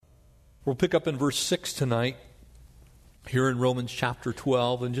We'll pick up in verse 6 tonight, here in Romans chapter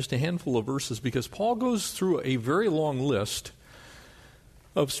 12, and just a handful of verses, because Paul goes through a very long list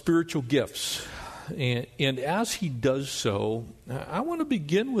of spiritual gifts. And as he does so, I want to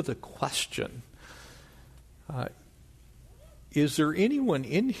begin with a question. Is there anyone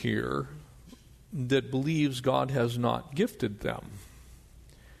in here that believes God has not gifted them?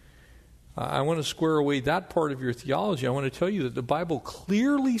 I want to square away that part of your theology. I want to tell you that the Bible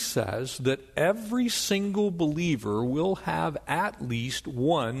clearly says that every single believer will have at least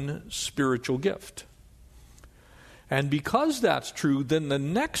one spiritual gift. And because that's true, then the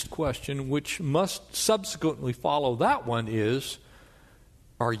next question, which must subsequently follow that one, is,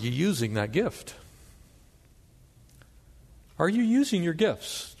 are you using that gift? Are you using your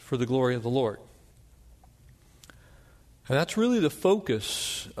gifts for the glory of the Lord? And that's really the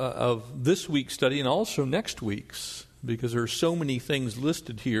focus of this week's study and also next week's, because there are so many things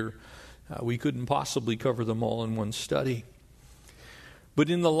listed here, we couldn't possibly cover them all in one study. But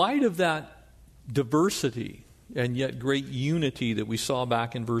in the light of that diversity and yet great unity that we saw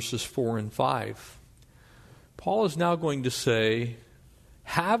back in verses 4 and 5, Paul is now going to say,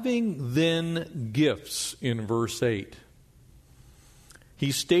 having then gifts in verse 8.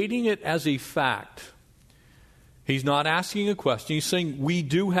 He's stating it as a fact. He's not asking a question. He's saying, we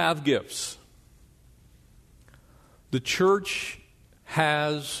do have gifts. The church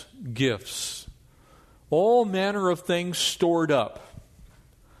has gifts. All manner of things stored up.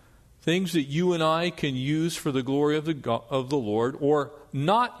 Things that you and I can use for the glory of the Lord, or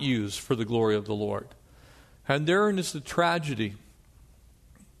not use for the glory of the Lord. And therein is the tragedy.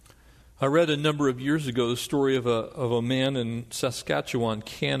 I read a number of years ago the story of a man in Saskatchewan,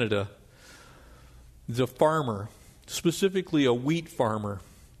 Canada. He's a farmer, specifically a wheat farmer.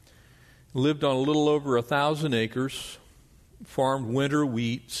 Lived on a little over 1,000 acres, farmed winter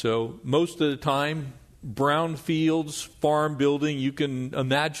wheat. So most of the time, brown fields, farm building, you can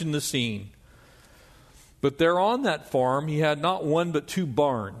imagine the scene. But there on that farm, he had not one but two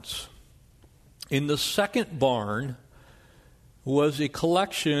barns. In the second barn was a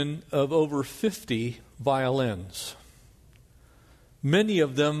collection of over 50 violins. Many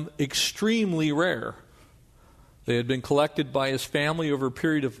of them extremely rare. They had been collected by his family over a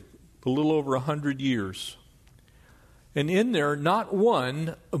period of a little over 100 years. And in there, not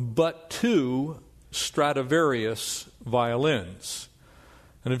one, but two Stradivarius violins.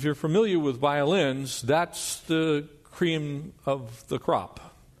 And if you're familiar with violins, that's the cream of the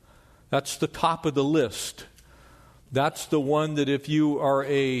crop. That's the top of the list. That's the one that if you are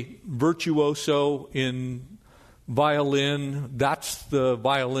a virtuoso in violin, that's the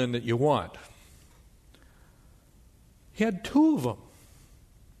violin that you want. He had two of them.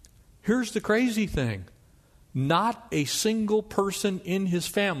 Here's the crazy thing. Not a single person in his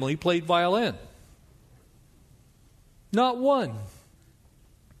family played violin. Not one.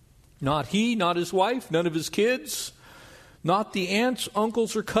 Not he, not his wife, none of his kids, not the aunts,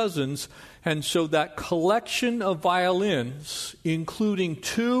 uncles, or cousins. And so that collection of violins, including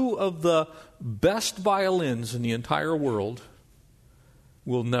two of the best violins in the entire world,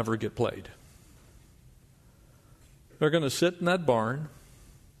 will never get played. They're going to sit in that barn.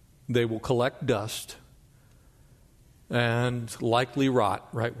 They will collect dust and likely rot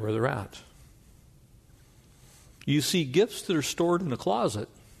right where they're at. You see, gifts that are stored in a closet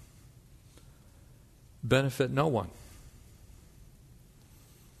benefit no one.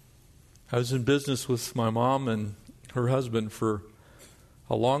 I was in business with my mom and her husband for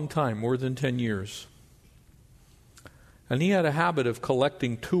a long time, more than 10 years. And he had a habit of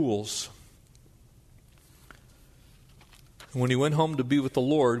collecting tools. When he went home to be with the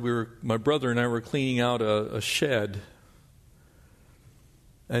Lord, my brother and I were cleaning out a shed.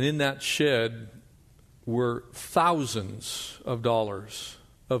 And in that shed were thousands of dollars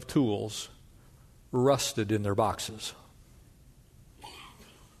of tools rusted in their boxes.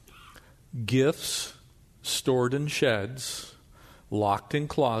 Gifts stored in sheds, locked in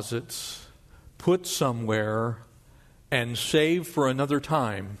closets, put somewhere, and saved for another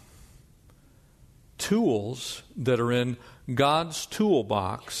time. Tools that are in God's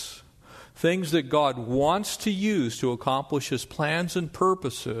toolbox, things that God wants to use to accomplish His plans and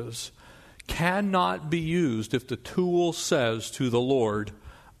purposes, cannot be used if the tool says to the Lord,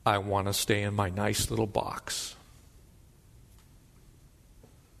 I want to stay in my nice little box.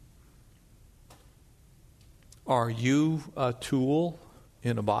 Are you a tool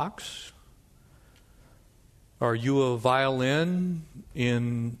in a box? Are you a violin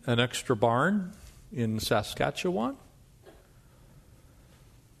in an extra barn in Saskatchewan?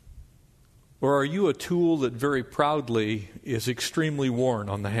 Or are you a tool that very proudly is extremely worn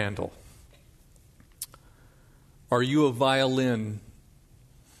on the handle? Are you a violin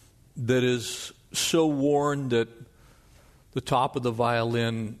that is so worn that the top of the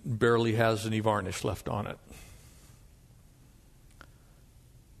violin barely has any varnish left on it?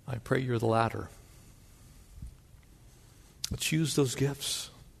 I pray you're the latter. Let's use those gifts.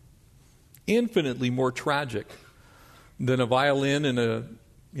 Infinitely more tragic than a violin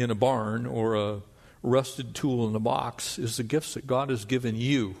in a barn or a rusted tool in a box is the gifts that God has given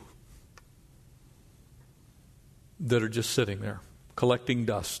you that are just sitting there, collecting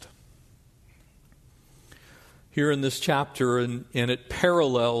dust. Here in this chapter, and it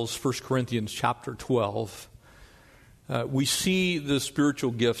parallels 1 Corinthians chapter 12, we see the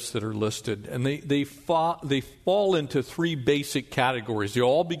spiritual gifts that are listed, and they fall into three basic categories. They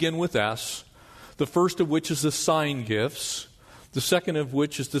all begin with S, the first of which is the sign gifts, the second of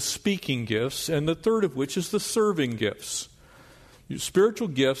which is the speaking gifts, and the third of which is the serving gifts. Spiritual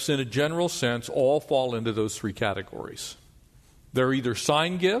gifts, in a general sense, all fall into those three categories. They're either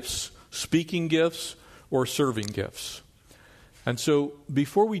sign gifts, speaking gifts, or serving gifts. And so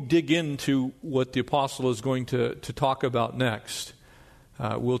before we dig into what the apostle is going to talk about next,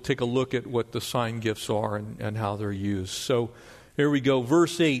 we'll take a look at what the sign gifts are and how they're used. So here we go,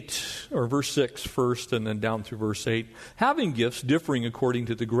 verse 6 first, and then down through verse 8. Having gifts differing according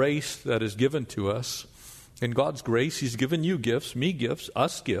to the grace that is given to us. In God's grace, He's given you gifts, me gifts,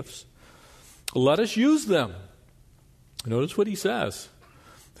 us gifts. Let us use them. Notice what He says.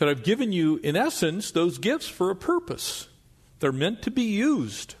 That I've given you, in essence, those gifts for a purpose. They're meant to be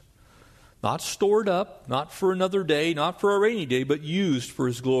used. Not stored up, not for another day, not for a rainy day, but used for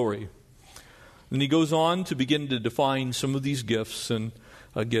His glory. And he goes on to begin to define some of these gifts. And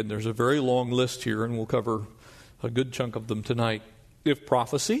again, there's a very long list here, and we'll cover a good chunk of them tonight. If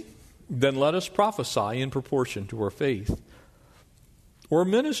prophecy, then let us prophesy in proportion to our faith. Or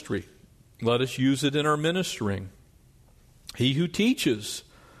ministry, let us use it in our ministering. He who teaches,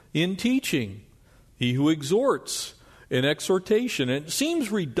 in teaching. He who exhorts, in exhortation. And it seems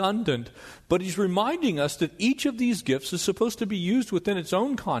redundant, but he's reminding us that each of these gifts is supposed to be used within its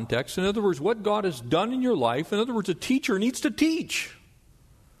own context. In other words, what God has done in your life. In other words, a teacher needs to teach.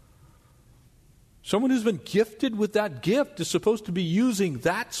 Someone who's been gifted with that gift is supposed to be using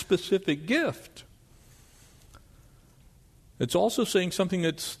that specific gift. It's also saying something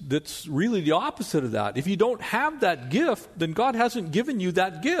that's really the opposite of that. If you don't have that gift, then God hasn't given you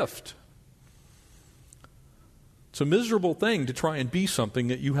that gift. It's a miserable thing to try and be something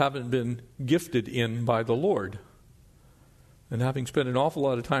that you haven't been gifted in by the Lord. And having spent an awful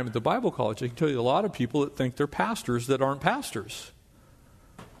lot of time at the Bible college, I can tell you a lot of people that think they're pastors that aren't pastors.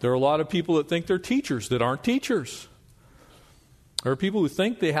 There are a lot of people that think they're teachers that aren't teachers. There are people who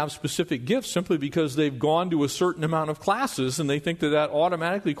think they have specific gifts simply because they've gone to a certain amount of classes and they think that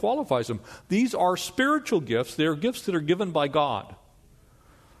automatically qualifies them. These are spiritual gifts. They are gifts that are given by God.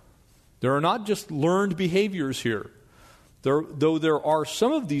 There are not just learned behaviors here. Though there are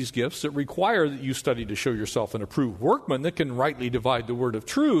some of these gifts that require that you study to show yourself an approved workman that can rightly divide the word of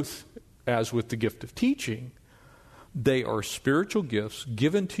truth, as with the gift of teaching. They are spiritual gifts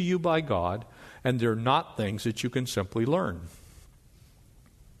given to you by God, and they're not things that you can simply learn.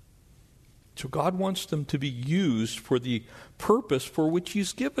 So God wants them to be used for the purpose for which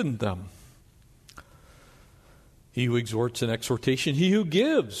He's given them. He who exhorts in exhortation, he who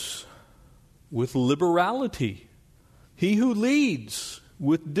gives with liberality, he who leads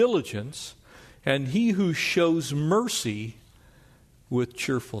with diligence, and he who shows mercy with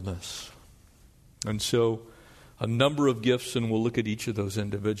cheerfulness. And so, a number of gifts, and we'll look at each of those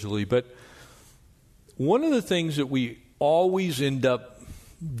individually. But one of the things that we always end up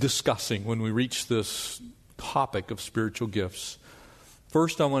discussing when we reach this topic of spiritual gifts,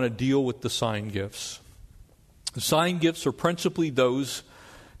 first I want to deal with the sign gifts. The sign gifts are principally those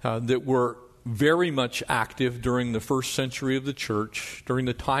that were very much active during the first century of the church, during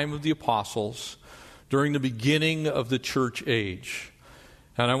the time of the apostles, during the beginning of the church age.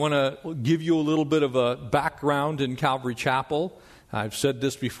 And I want to give you a little bit of a background in Calvary Chapel. I've said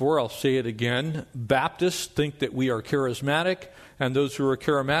this before, I'll say it again. Baptists think that we are charismatic, and those who are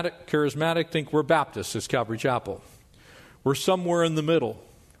charismatic think we're Baptists as Calvary Chapel. We're somewhere in the middle.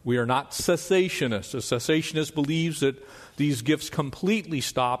 We are not cessationists. A cessationist believes that these gifts completely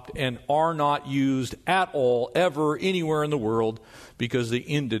stopped and are not used at all, ever, anywhere in the world, because they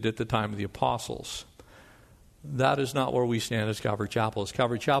ended at the time of the apostles. That is not where we stand as Calvary Chapel. As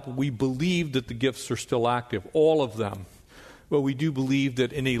Calvary Chapel, we believe that the gifts are still active, all of them. But we do believe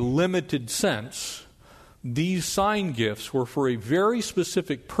that in a limited sense, these sign gifts were for a very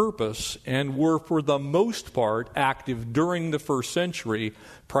specific purpose and were for the most part active during the first century,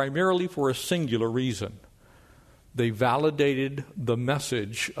 primarily for a singular reason. they validated the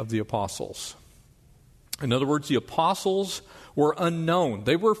message of the apostles. In other words, the apostles were unknown.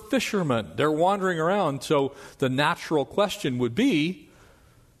 They were fishermen. They're wandering around. So the natural question would be,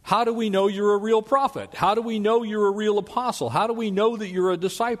 how do we know you're a real prophet? How do we know you're a real apostle? How do we know that you're a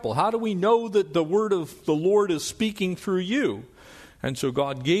disciple? How do we know that the word of the Lord is speaking through you? And so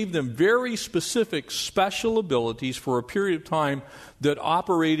God gave them very specific, special abilities for a period of time that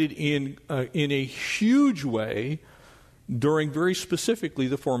operated in a huge way during very specifically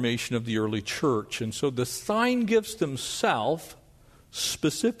the formation of the early church. And so the sign gifts themselves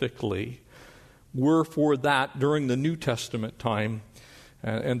specifically were for that during the New Testament time.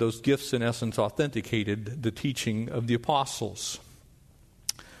 And those gifts, in essence, authenticated the teaching of the apostles.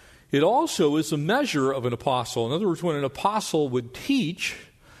 It also is a measure of an apostle. In other words, when an apostle would teach,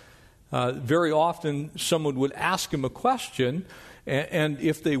 very often someone would ask him a question, and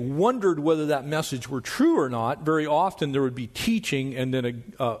if they wondered whether that message were true or not, very often there would be teaching, and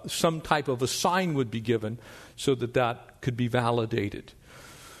then some type of a sign would be given so that that could be validated.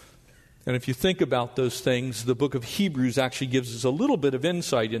 And if you think about those things, the book of Hebrews actually gives us a little bit of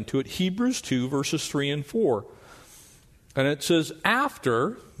insight into it. Hebrews 2, verses 3 and 4. And it says,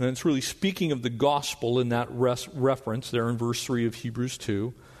 after, and it's really speaking of the gospel in that reference there in verse 3 of Hebrews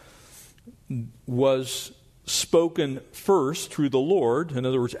 2, was spoken first through the Lord. In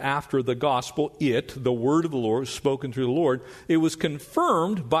other words, after the gospel, the word of the Lord, was spoken through the Lord. It was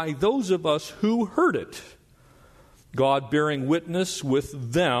confirmed by those of us who heard it. God bearing witness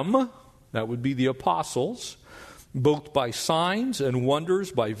with them, that would be the apostles, both by signs and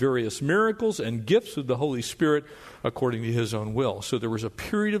wonders, by various miracles and gifts of the Holy Spirit, according to his own will. So there was a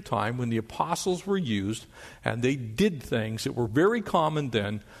period of time when the apostles were used, and they did things that were very common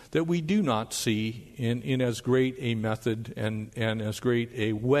then that we do not see in as great a method and as great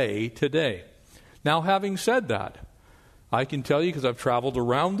a way today. Now, having said that, I can tell you, because I've traveled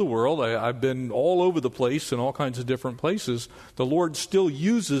around the world, I've been all over the place in all kinds of different places, the Lord still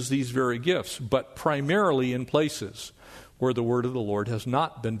uses these very gifts, but primarily in places where the word of the Lord has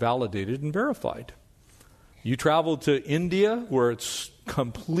not been validated and verified. You travel to India, where it's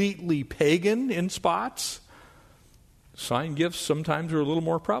completely pagan in spots, sign gifts sometimes are a little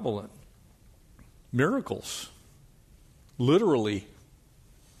more prevalent. Miracles, literally.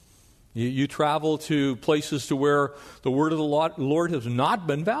 You travel to places to where the word of the Lord has not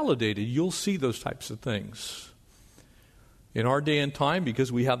been validated. You'll see those types of things. In our day and time,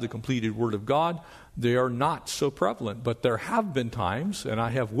 because we have the completed Word of God, they are not so prevalent. But there have been times, and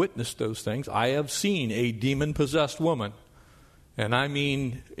I have witnessed those things. I have seen a demon-possessed woman. And I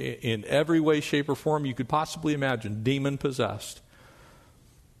mean in every way, shape, or form you could possibly imagine, demon-possessed.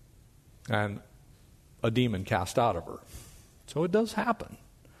 And a demon cast out of her. So it does happen.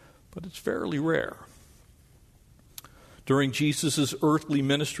 But it's fairly rare. During Jesus' earthly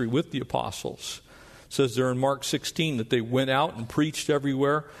ministry with the apostles, it says there in Mark 16 that they went out and preached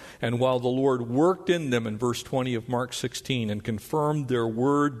everywhere, and while the Lord worked in them, in verse 20 of Mark 16, and confirmed their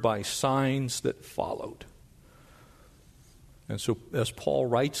word by signs that followed. And so as Paul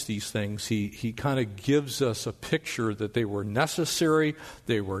writes these things, he kind of gives us a picture that they were necessary,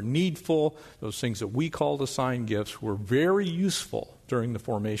 they were needful. Those things that we call the sign gifts were very useful during the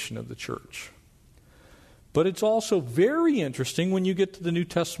formation of the church. But it's also very interesting when you get to the New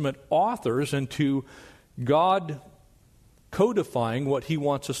Testament authors and to God codifying what he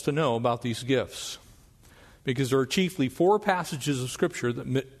wants us to know about these gifts. Because there are chiefly 4 passages of Scripture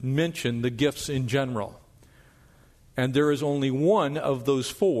that mention the gifts in general. And there is only one of those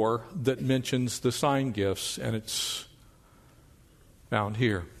 4 that mentions the sign gifts, and it's found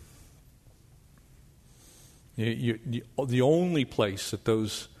here. The only place that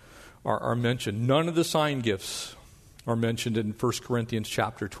those are mentioned. None of the sign gifts are mentioned in 1 Corinthians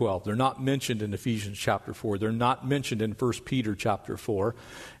chapter 12. They're not mentioned in Ephesians chapter 4. They're not mentioned in 1 Peter chapter 4.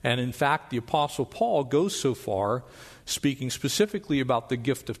 And in fact, the Apostle Paul goes so far, speaking specifically about the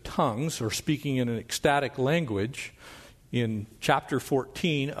gift of tongues, or speaking in an ecstatic language, in chapter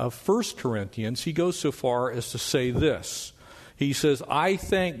 14 of 1 Corinthians, he goes so far as to say this. He says, I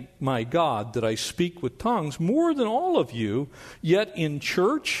thank my God that I speak with tongues more than all of you, yet in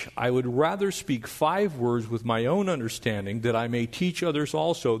church I would rather speak 5 words with my own understanding, that I may teach others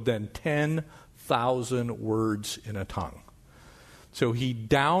also, than 10,000 words in a tongue. So he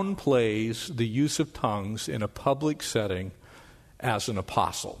downplays the use of tongues in a public setting as an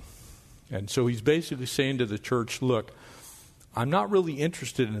apostle. And so he's basically saying to the church, look, I'm not really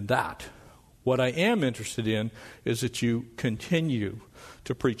interested in that. What I am interested in is that you continue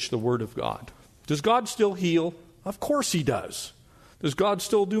to preach the Word of God. Does God still heal? Of course he does. Does God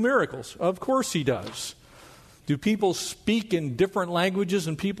still do miracles? Of course he does. Do people speak in different languages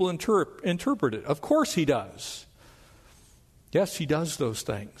and people interpret it? Of course he does. Yes, he does those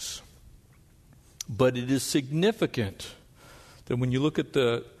things. But it is significant that when you look at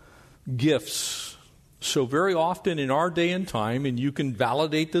the gifts, so very often in our day and time, and you can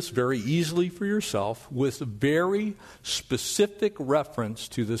validate this very easily for yourself, with very specific reference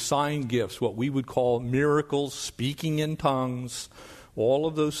to the sign gifts, what we would call miracles, speaking in tongues, all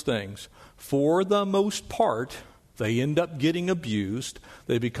of those things, for the most part, they end up getting abused.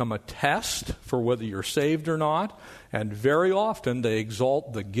 They become a test for whether you're saved or not, and very often they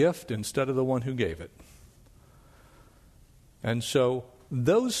exalt the gift instead of the one who gave it. And so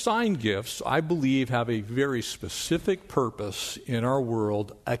those sign gifts, I believe, have a very specific purpose in our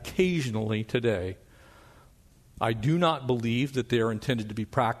world occasionally today. I do not believe that they are intended to be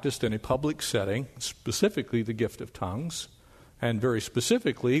practiced in a public setting, specifically the gift of tongues, and very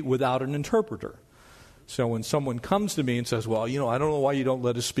specifically without an interpreter. So when someone comes to me and says, well, I don't know why you don't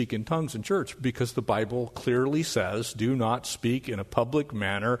let us speak in tongues in church, because the Bible clearly says, do not speak in a public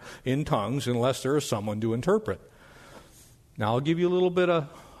manner in tongues unless there is someone to interpret. Now, I'll give you a little bit of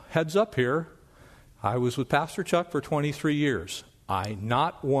heads up here. I was with Pastor Chuck for 23 years. I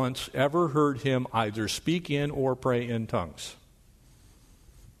not once ever heard him either speak in or pray in tongues.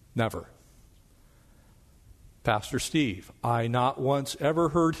 Never. Pastor Steve, I not once ever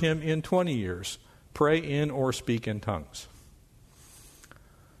heard him in 20 years pray in or speak in tongues.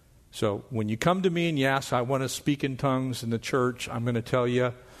 So when you come to me and you ask, I want to speak in tongues in the church, I'm going to tell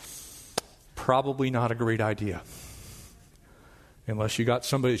you, probably not a great idea. Unless you got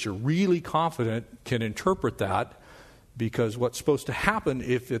somebody that you're really confident can interpret that, because what's supposed to happen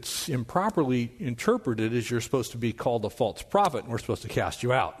if it's improperly interpreted is you're supposed to be called a false prophet and we're supposed to cast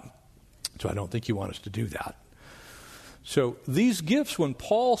you out. So I don't think you want us to do that. So these gifts, when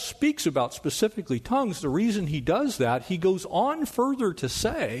Paul speaks about specifically tongues, the reason he does that, he goes on further to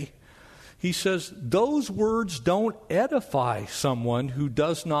say, he says, those words don't edify someone who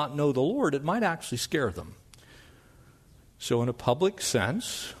does not know the Lord. It might actually scare them. So in a public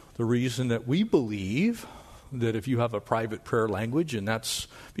sense, the reason that we believe that if you have a private prayer language and that's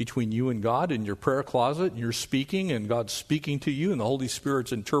between you and God in your prayer closet and you're speaking and God's speaking to you and the Holy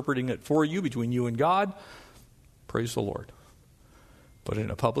Spirit's interpreting it for you between you and God, praise the Lord. But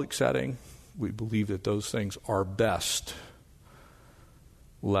in a public setting, we believe that those things are best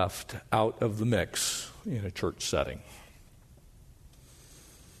left out of the mix in a church setting.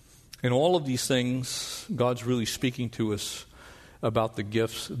 In all of these things, God's really speaking to us about the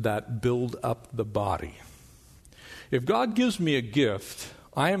gifts that build up the body. If God gives me a gift,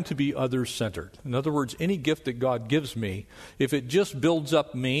 I am to be others-centered. In other words, any gift that God gives me, if it just builds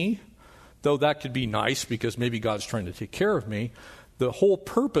up me, though that could be nice because maybe God's trying to take care of me, the whole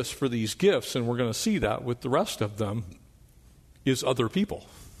purpose for these gifts, and we're going to see that with the rest of them, is other people.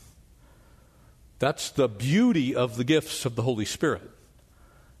 That's the beauty of the gifts of the Holy Spirit,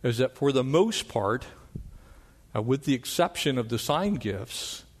 is that for the most part, with the exception of the sign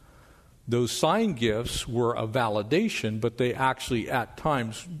gifts, those sign gifts were a validation, but they actually at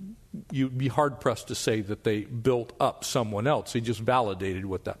times, you'd be hard-pressed to say that they built up someone else. They just validated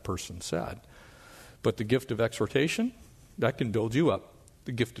what that person said. But the gift of exhortation, that can build you up.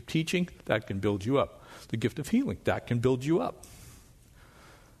 The gift of teaching, that can build you up. The gift of healing, that can build you up.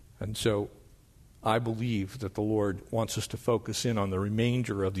 And so I believe that the Lord wants us to focus in on the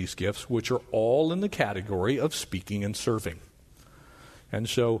remainder of these gifts, which are all in the category of speaking and serving. And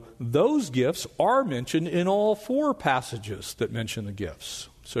so those gifts are mentioned in all four passages that mention the gifts.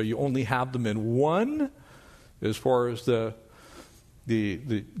 So you only have them in one as far as the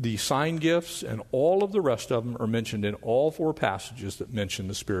sign gifts, and all of the rest of them are mentioned in all four passages that mention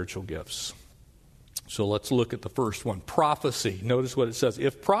the spiritual gifts. So let's look at the first one, prophecy. Notice what it says.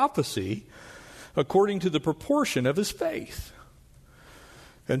 If prophecy, according to the proportion of his faith.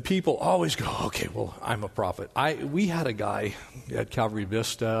 And people always go, okay, well, I'm a prophet. We had a guy at Calvary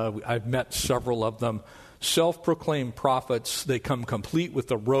Vista. I've met several of them. Self-proclaimed prophets. They come complete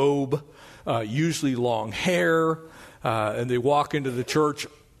with a robe, usually long hair, and they walk into the church.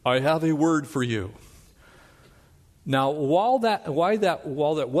 I have a word for you. Now, while that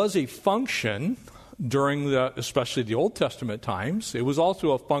was a function during especially the Old Testament times, it was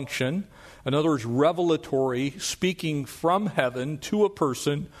also a function. In other words, revelatory, speaking from heaven to a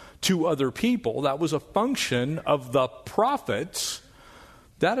person, to other people. That was a function of the prophets.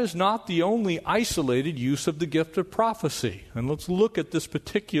 That is not the only isolated use of the gift of prophecy. And let's look at this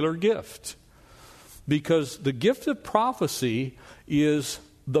particular gift. Because the gift of prophecy is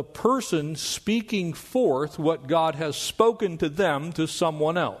the person speaking forth what God has spoken to them to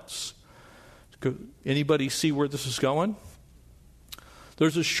someone else. Anybody see where this is going?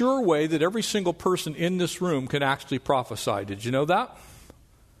 There's a sure way that every single person in this room can actually prophesy. Did you know that?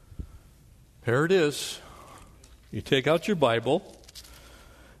 There it is. You take out your Bible.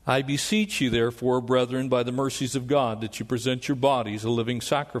 I beseech you, therefore, brethren, by the mercies of God, that you present your bodies a living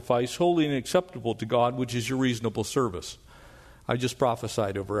sacrifice, holy and acceptable to God, which is your reasonable service. I just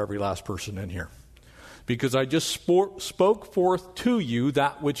prophesied over every last person in here. Because I just spoke forth to you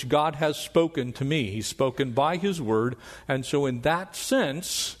that which God has spoken to me. He's spoken by His Word. And so in that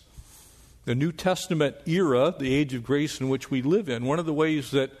sense, the New Testament era, the age of grace in which we live in, one of the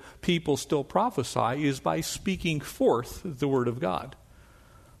ways that people still prophesy is by speaking forth the Word of God.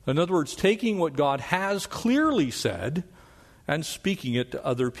 In other words, taking what God has clearly said and speaking it to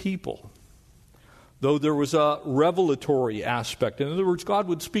other people. Though there was a revelatory aspect. In other words, God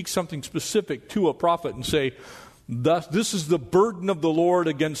would speak something specific to a prophet and say, this is the burden of the Lord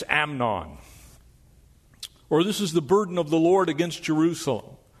against Amnon. Or this is the burden of the Lord against Jerusalem.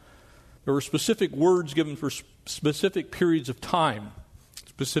 There were specific words given for specific periods of time,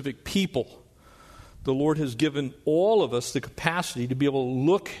 specific people. The Lord has given all of us the capacity to be able to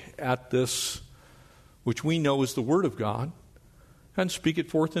look at this, which we know is the Word of God, and speak it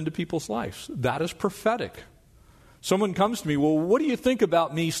forth into people's lives. That is prophetic. Someone comes to me, well, what do you think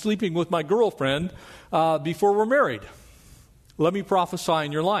about me sleeping with my girlfriend before we're married? Let me prophesy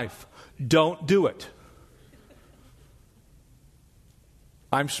in your life. Don't do it.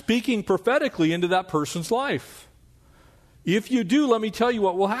 I'm speaking prophetically into that person's life. If you do, let me tell you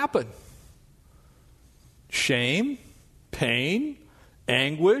what will happen. Shame, pain,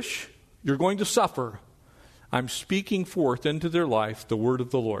 anguish, you're going to suffer. I'm speaking forth into their life the word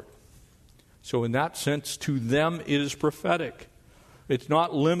of the Lord. So in that sense, to them it is prophetic. It's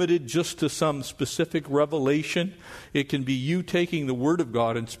not limited just to some specific revelation. It can be you taking the word of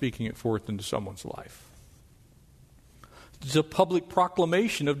God and speaking it forth into someone's life. It's a public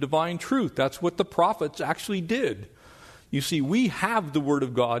proclamation of divine truth. That's what the prophets actually did. You see, we have the word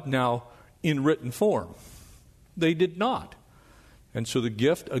of God now in written form. They did not. And so the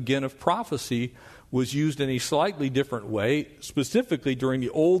gift, again, of prophecy was used in a slightly different way, specifically during the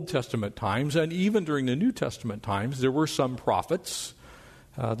Old Testament times, and even during the New Testament times. There were some prophets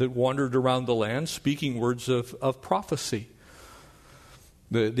that wandered around the land speaking words of prophecy.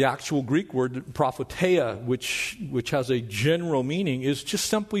 The actual Greek word, propheteia, which has a general meaning, is just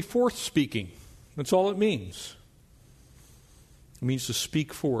simply forth speaking. That's all it means. It means to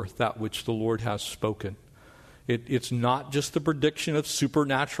speak forth that which the Lord has spoken. It's not just the prediction of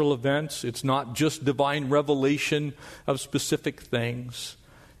supernatural events. It's not just divine revelation of specific things.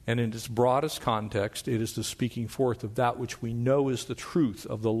 And in its broadest context, it is the speaking forth of that which we know is the truth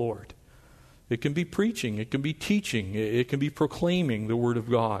of the Lord. It can be preaching. It can be teaching. It can be proclaiming the Word of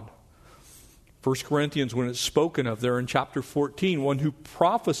God. 1 Corinthians, when it's spoken of there in chapter 14, one who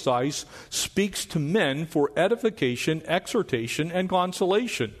prophesies speaks to men for edification, exhortation, and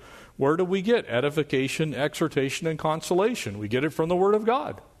consolation. Where do we get edification, exhortation, and consolation? We get it from the Word of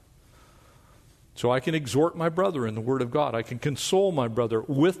God. So I can exhort my brother in the Word of God. I can console my brother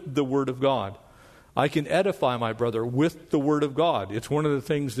with the Word of God. I can edify my brother with the Word of God. It's one of the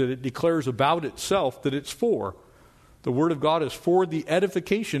things that it declares about itself that it's for. The Word of God is for the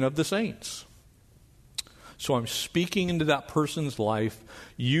edification of the saints. So I'm speaking into that person's life,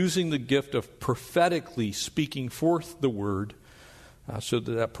 using the gift of prophetically speaking forth the Word, so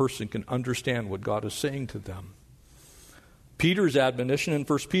that that person can understand what God is saying to them. Peter's admonition in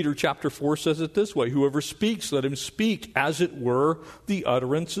 1 Peter chapter 4 says it this way: whoever speaks, let him speak, as it were, the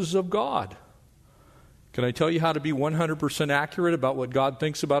utterances of God. Can I tell you how to be 100% accurate about what God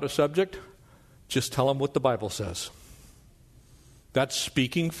thinks about a subject? Just tell him what the Bible says. That's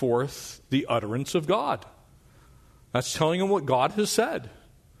speaking forth the utterance of God. That's telling him what God has said.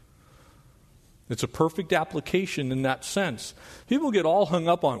 It's a perfect application in that sense. People get all hung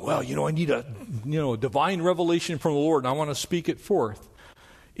up on, well, I need a divine revelation from the Lord, and I want to speak it forth.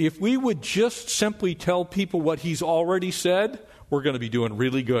 If we would just simply tell people what He's already said, we're going to be doing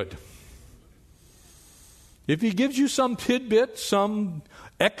really good. If He gives you some tidbit, some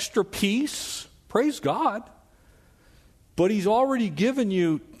extra piece, praise God. But He's already given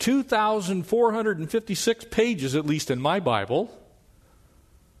you 2,456 pages, at least in my Bible,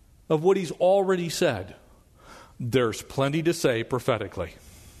 of what He's already said. There's plenty to say prophetically.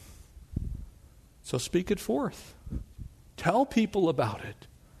 So speak it forth. Tell people about it.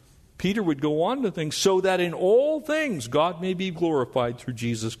 Peter would go on to think, so that in all things God may be glorified through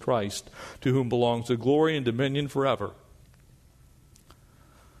Jesus Christ, to whom belongs the glory and dominion forever.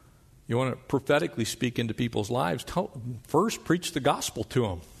 You want to prophetically speak into people's lives, first preach the gospel to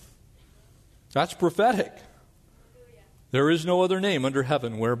them. That's prophetic. There is no other name under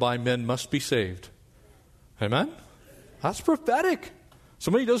heaven whereby men must be saved. Amen? That's prophetic.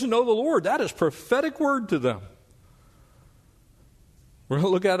 Somebody doesn't know the Lord, that is prophetic word to them. We're going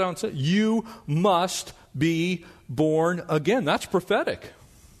to look at it and say, you must be born again. That's prophetic.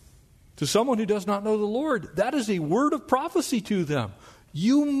 To someone who does not know the Lord, that is a word of prophecy to them.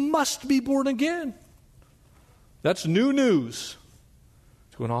 You must be born again. That's new news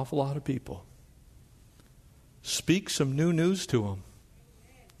to an awful lot of people. Speak some new news to them.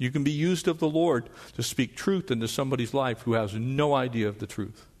 You can be used of the Lord to speak truth into somebody's life who has no idea of the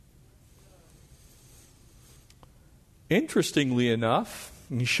truth. Interestingly enough,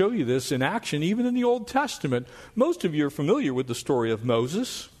 let me show you this in action, even in the Old Testament. Most of you are familiar with the story of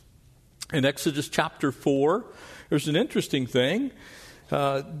Moses. In Exodus chapter 4, there's an interesting thing.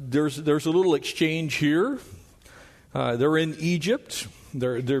 There's a little exchange here. They're in Egypt.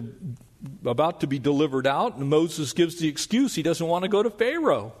 They're about to be delivered out, and Moses gives the excuse he doesn't want to go to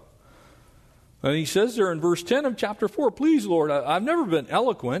Pharaoh. And he says there in verse 10 of chapter 4, please, Lord, I've never been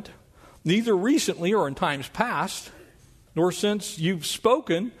eloquent, neither recently or in times past, nor since you've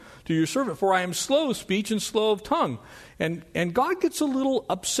spoken to your servant, for I am slow of speech and slow of tongue. And God gets a little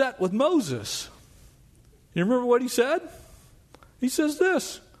upset with Moses. You remember what he said? He says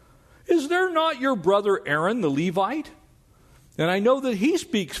this, is there not your brother Aaron the Levite? And I know that he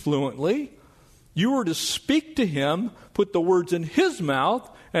speaks fluently. You are to speak to him, put the words in his mouth,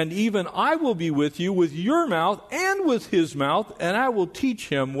 and even I will be with you with your mouth and with his mouth, and I will teach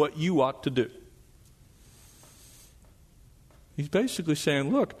him what you ought to do. He's basically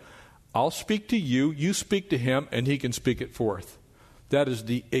saying, look, I'll speak to you, you speak to him, and he can speak it forth. That is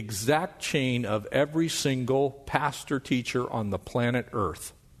the exact chain of every single pastor teacher on the planet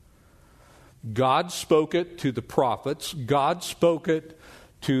Earth. God spoke it to the prophets. God spoke it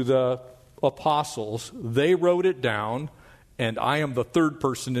to the apostles. They wrote it down, and I am the third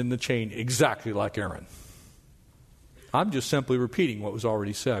person in the chain, exactly like Aaron. I'm just simply repeating what was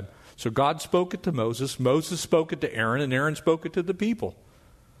already said. So God spoke it to Moses. Moses spoke it to Aaron, and Aaron spoke it to the people.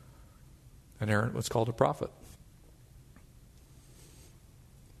 And Aaron was called a prophet.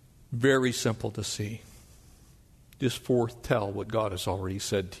 Very simple to see. Just foretell what God has already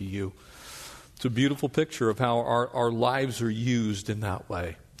said to you. It's a beautiful picture of how our lives are used in that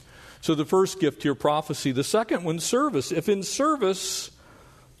way. So the first gift here, prophecy. The second one, service. If in service,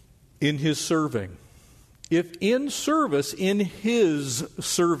 in his serving. If in service, in his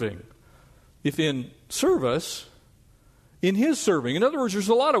serving. If in service, in his serving. In other words, there's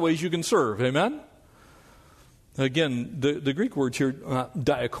a lot of ways you can serve. Amen? Again, the Greek word here,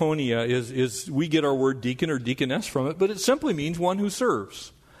 diakonia, is we get our word deacon or deaconess from it, but it simply means one who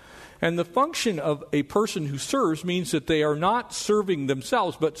serves. And the function of a person who serves means that they are not serving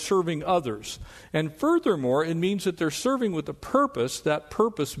themselves, but serving others. And furthermore, it means that they're serving with a purpose, that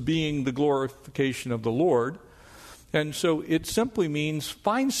purpose being the glorification of the Lord. And so it simply means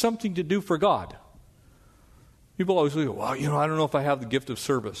find something to do for God. People always go, well, I don't know if I have the gift of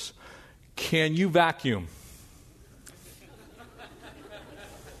service. Can you vacuum?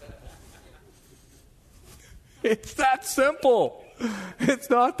 It's that simple. It's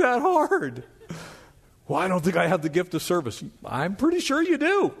not that hard. Well, I don't think I have the gift of service. I'm pretty sure you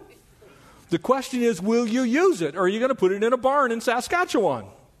do. The question is, will you use it? Or are you going to put it in a barn in Saskatchewan?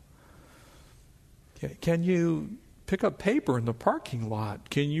 Can you pick up paper in the parking lot?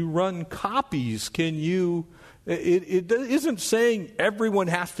 Can you run copies? Can you... It isn't saying everyone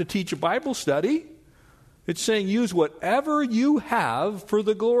has to teach a Bible study. It's saying use whatever you have for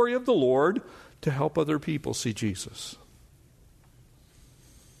the glory of the Lord to help other people see Jesus.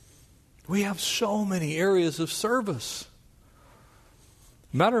 We have so many areas of service.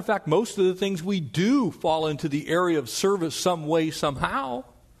 Matter of fact, most of the things we do fall into the area of service some way, somehow.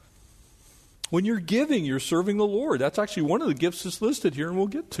 When you're giving, you're serving the Lord. That's actually one of the gifts that's listed here, and we'll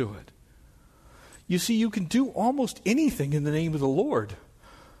get to it. You see, you can do almost anything in the name of the Lord.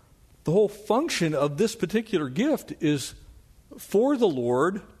 The whole function of this particular gift is for the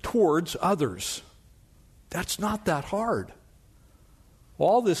Lord towards others. That's not that hard.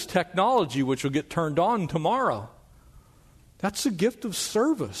 All this technology, which will get turned on tomorrow, that's a gift of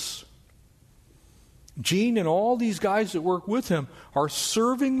service. Gene and all these guys that work with him are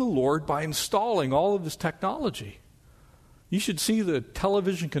serving the Lord by installing all of this technology. You should see the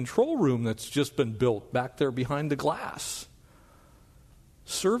television control room that's just been built back there behind the glass.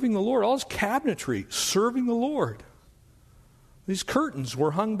 Serving the Lord. All this cabinetry, serving the Lord. These curtains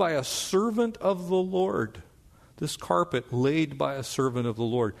were hung by a servant of the Lord. this carpet laid by a servant of the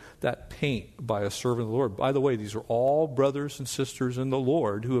Lord, that paint by a servant of the Lord. By the way, these are all brothers and sisters in the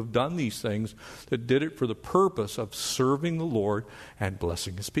Lord who have done these things, that did it for the purpose of serving the Lord and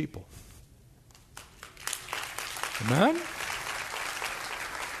blessing his people. Amen?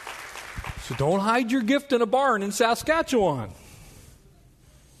 So don't hide your gift in a barn in Saskatchewan.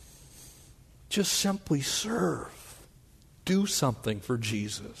 Just simply serve. Do something for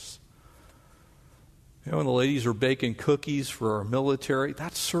Jesus. You know, when the ladies are baking cookies for our military,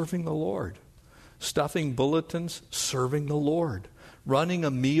 that's serving the Lord. Stuffing bulletins, serving the Lord. Running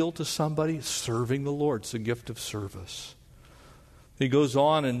a meal to somebody, serving the Lord. It's a gift of service. He goes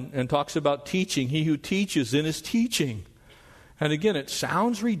on and talks about teaching. He who teaches in his teaching. And again, it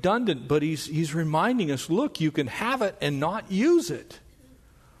sounds redundant, but he's reminding us, look, you can have it and not use it.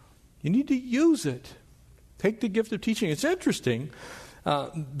 You need to use it. Take the gift of teaching. It's interesting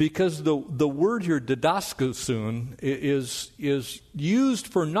because the word here, didaskosun, is used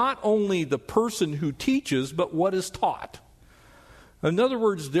for not only the person who teaches, but what is taught. In other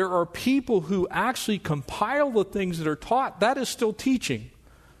words, there are people who actually compile the things that are taught. That is still teaching.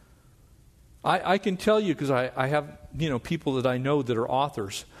 I can tell you, because I have people that I know that are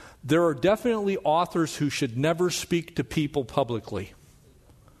authors. There are definitely authors who should never speak to people publicly.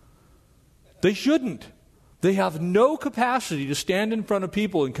 They shouldn't. They have no capacity to stand in front of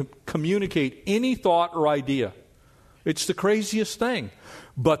people and communicate any thought or idea. It's the craziest thing.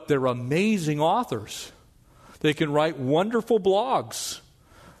 But they're amazing authors. They can write wonderful blogs.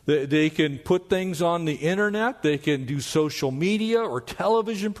 They can put things on the internet. They can do social media or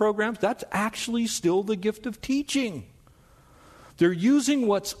television programs. That's actually still the gift of teaching. They're using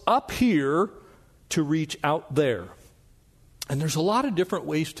what's up here to reach out there. And there's a lot of different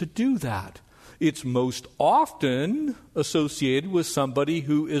ways to do that. It's most often associated with somebody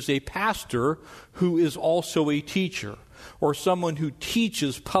who is a pastor who is also a teacher, or someone who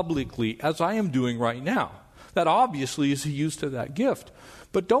teaches publicly, as I am doing right now. That obviously is a use to that gift.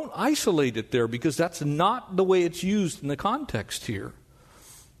 But don't isolate it there, because that's not the way it's used in the context here.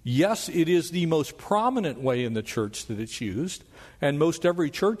 Yes, it is the most prominent way in the church that it's used, and most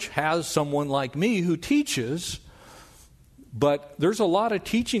every church has someone like me who teaches. But there's a lot of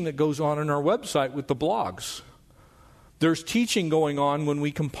teaching that goes on our website with the blogs. There's teaching going on when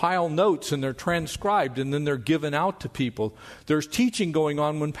we compile notes and they're transcribed and then they're given out to people. There's teaching going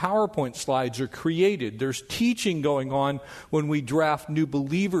on when PowerPoint slides are created. There's teaching going on when we draft new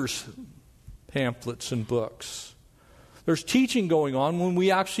believers pamphlets and books. There's teaching going on when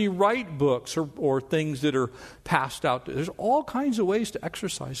we actually write books or things that are passed out. There's all kinds of ways to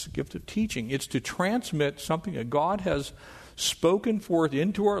exercise the gift of teaching. It's to transmit something that God has spoken forth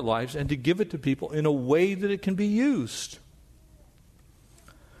into our lives and to give it to people in a way that it can be used.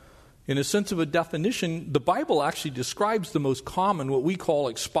 In a sense of a definition, the Bible actually describes the most common, what we call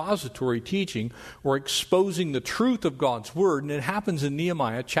expository teaching, or exposing the truth of God's Word, and it happens in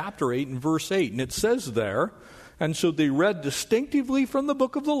Nehemiah chapter 8 and verse 8, and it says there, and so they read distinctively from the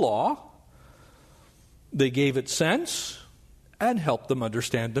book of the law, they gave it sense, and helped them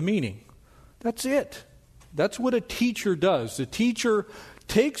understand the meaning. That's it. That's what a teacher does. The teacher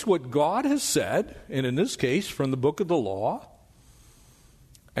takes what God has said, and in this case, from the book of the law,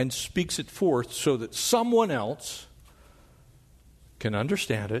 and speaks it forth so that someone else can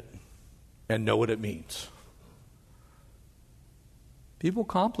understand it and know what it means. People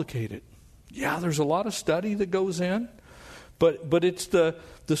complicate it. Yeah, there's a lot of study that goes in, but it's the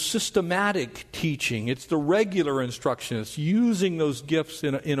systematic teaching. It's the regular instruction. It's using those gifts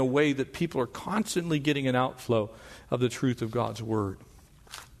in a way that people are constantly getting an outflow of the truth of God's Word.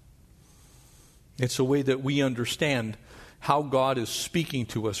 It's a way that we understand how God is speaking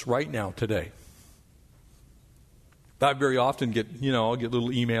to us right now, today. I very often I'll get little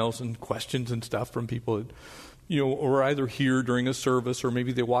emails and questions and stuff from people that, or either here during a service or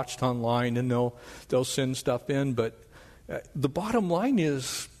maybe they watched online and they'll send stuff in. But the bottom line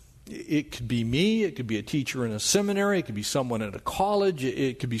is, it could be me, it could be a teacher in a seminary, it could be someone at a college,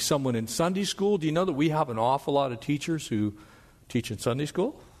 it could be someone in Sunday school. Do you know that we have an awful lot of teachers who teach in Sunday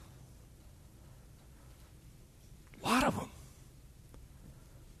school? A lot of them.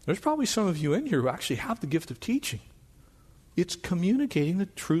 There's probably some of you in here who actually have the gift of teaching. It's communicating the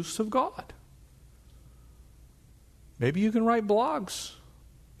truths of God. Maybe you can write blogs.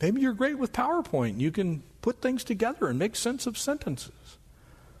 Maybe you're great with PowerPoint. You can put things together and make sense of sentences.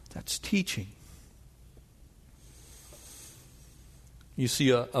 That's teaching. You see,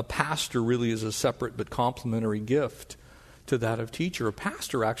 a pastor really is a separate but complementary gift to that of teacher. A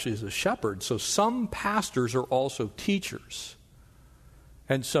pastor actually is a shepherd. So some pastors are also teachers.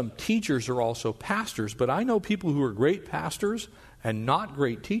 And some teachers are also pastors. But I know people who are great pastors and not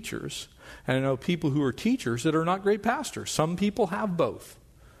great teachers. And I know people who are teachers that are not great pastors. Some people have both.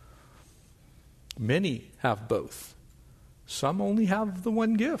 Many have both. Some only have the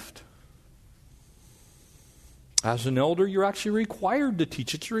one gift. As an elder, you're actually required to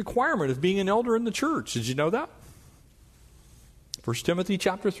teach. It's a requirement of being an elder in the church. Did you know that? 1 Timothy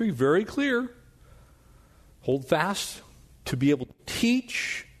chapter 3, very clear. Hold fast to be able to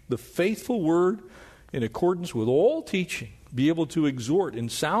teach the faithful word in accordance with all teaching. Be able to exhort in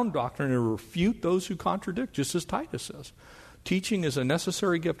sound doctrine and refute those who contradict, just as Titus says. Teaching is a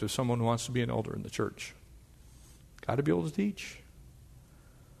necessary gift if someone wants to be an elder in the church. Got to be able to teach.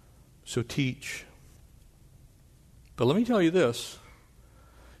 So teach. But let me tell you this,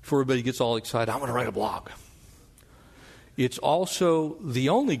 before everybody gets all excited, I'm going to write a blog. It's also the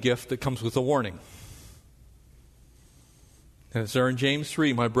only gift that comes with a warning. And it's there in James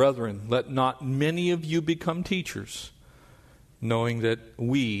 3, my brethren, let not many of you become teachers, knowing that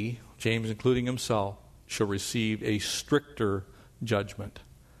we, James including himself, shall receive a stricter judgment.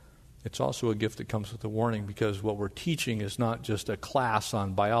 It's also a gift that comes with a warning, because what we're teaching is not just a class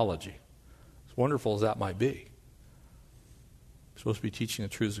on biology. As wonderful as that might be. We're supposed to be teaching the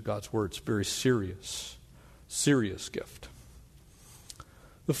truths of God's Word. It's a very serious gift.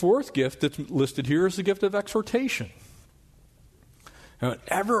 The fourth gift that's listed here is the gift of exhortation. Now,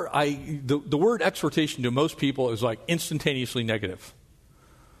 the word exhortation to most people is like instantaneously negative.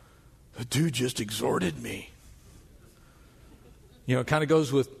 The dude just exhorted me. It kind of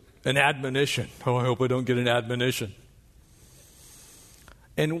goes with an admonition. Oh, I hope I don't get an admonition.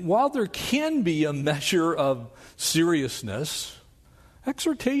 And while there can be a measure of seriousness,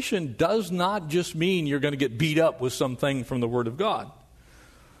 exhortation does not just mean you're going to get beat up with something from the Word of God.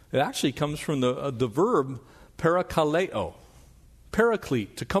 It actually comes from the verb parakaleo.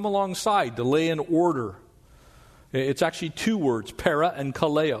 Paraclete, to come alongside, to lay in order. It's actually two words, para and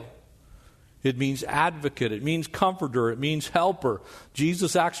kaleo. It means advocate, it means comforter, it means helper.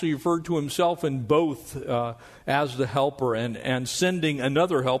 Jesus actually referred to himself in both as the helper and sending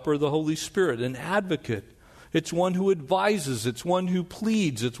another helper, the Holy Spirit, an advocate. It's one who advises, it's one who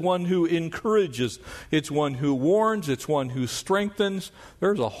pleads, it's one who encourages, it's one who warns, it's one who strengthens.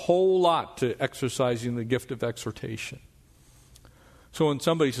 There's a whole lot to exercising the gift of exhortation. So when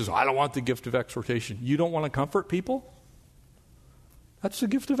somebody says, I don't want the gift of exhortation, you don't want to comfort people? That's the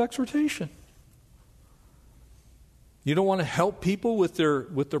gift of exhortation. You don't want to help people with their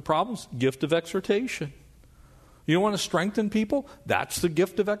problems? Gift of exhortation. You don't want to strengthen people? That's the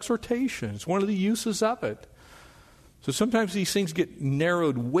gift of exhortation. It's one of the uses of it. So sometimes these things get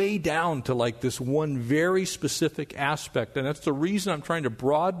narrowed way down to like this one very specific aspect, and that's the reason I'm trying to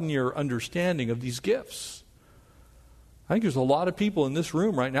broaden your understanding of these gifts. I think there's a lot of people in this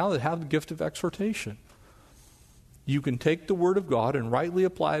room right now that have the gift of exhortation. You can take the Word of God and rightly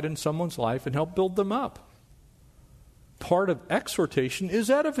apply it in someone's life and help build them up. Part of exhortation is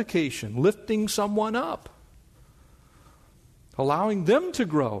edification, lifting someone up, allowing them to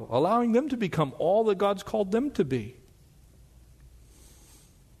grow, allowing them to become all that God's called them to be.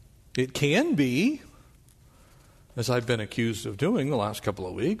 It can be, as I've been accused of doing the last couple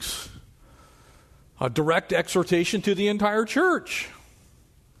of weeks, a direct exhortation to the entire church.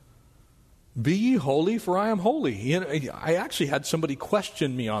 Be ye holy, for I am holy. I actually had somebody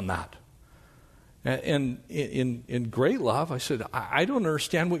question me on that. And in great love, I said, I don't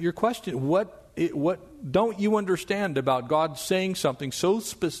understand what your question. What don't you understand about God saying something so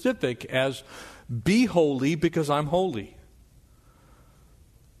specific as be holy because I'm holy?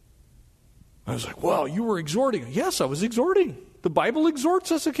 I was like, well, you were exhorting. Yes, I was exhorting. The Bible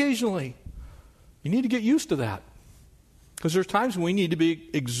exhorts us occasionally. You need to get used to that. Because there's times when we need to be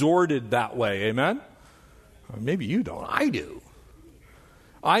exhorted that way. Amen? Or maybe you don't. I do.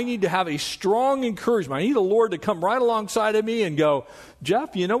 I need to have a strong encouragement. I need the Lord to come right alongside of me and go,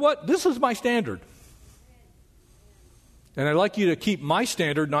 Jeff, you know what? This is my standard. And I'd like you to keep my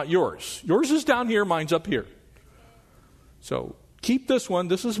standard, not yours. Yours is down here, mine's up here. So keep this one.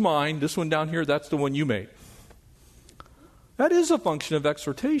 This is mine. This one down here, that's the one you made. That is a function of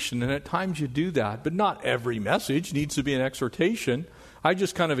exhortation, and at times you do that, but not every message needs to be an exhortation. I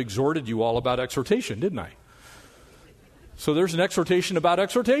just kind of exhorted you all about exhortation, didn't I? So there's an exhortation about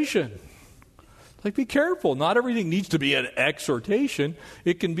exhortation. Like, be careful. Not everything needs to be an exhortation.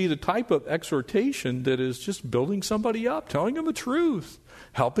 It can be the type of exhortation that is just building somebody up, telling them the truth,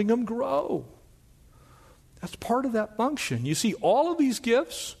 helping them grow. That's part of that function. You see, all of these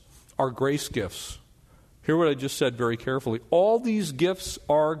gifts are grace gifts. Hear what I just said very carefully. All these gifts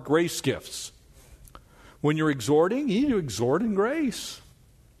are grace gifts. When you're exhorting, you need to exhort in grace.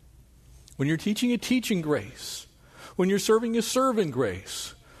 When you're teaching, you teach in grace. When you're serving, you serve in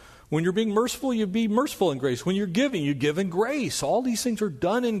grace. When you're being merciful, you be merciful in grace. When you're giving, you give in grace. All these things are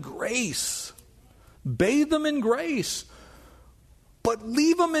done in grace. Bathe them in grace, but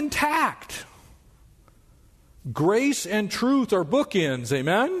leave them intact. Grace and truth are bookends,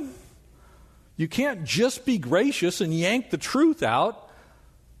 amen? You can't just be gracious and yank the truth out,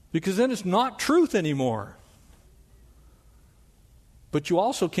 because then it's not truth anymore. But you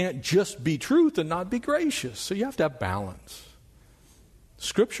also can't just be truth and not be gracious. So you have to have balance.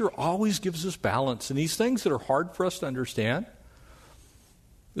 Scripture always gives us balance. And these things that are hard for us to understand,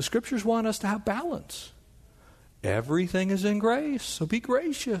 the Scriptures want us to have balance. Everything is in grace, so be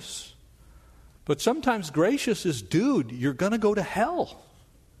gracious. But sometimes gracious is, dude, you're going to go to hell.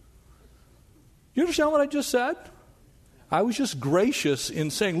 You understand what I just said? I was just gracious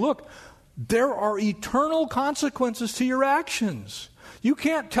in saying, look, there are eternal consequences to your actions. You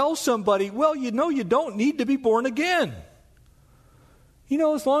can't tell somebody, well, you know you don't need to be born again. You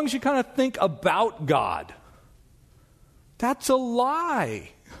know, as long as you kind of think about God. That's a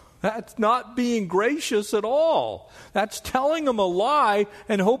lie. That's not being gracious at all. That's telling them a lie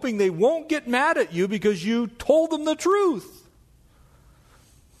and hoping they won't get mad at you because you told them the truth.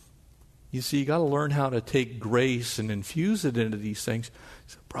 You see, you got to learn how to take grace and infuse it into these things.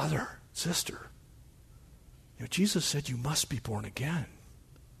 So, brother, sister, you know, Jesus said you must be born again.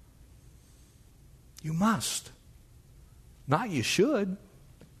 You must. Not you should.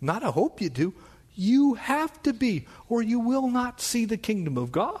 Not I hope you do. You have to be, or you will not see the kingdom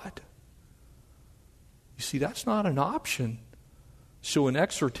of God. You see, that's not an option. So an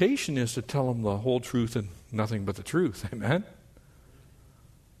exhortation is to tell them the whole truth and nothing but the truth. Amen?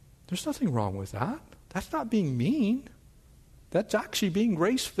 There's nothing wrong with that. That's not being mean. That's actually being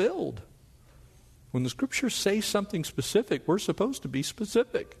grace-filled. When the Scriptures say something specific, we're supposed to be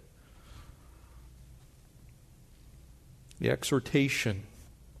specific. The exhortation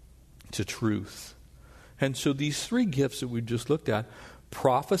to truth. And so these three gifts that we just looked at,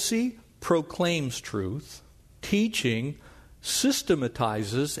 prophecy proclaims truth, teaching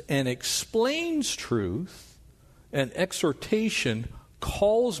systematizes and explains truth, and exhortation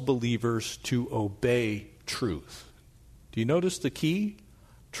calls believers to obey truth. Do you notice the key?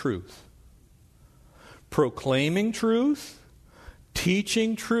 Truth. Proclaiming truth,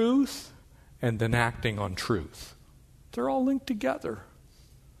 teaching truth, and then acting on truth. They're all linked together.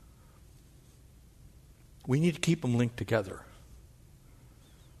 We need to keep them linked together.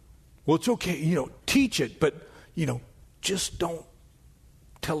 Well, it's okay, teach it, but, just don't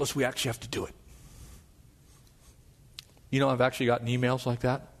tell us we actually have to do it. I've actually gotten emails like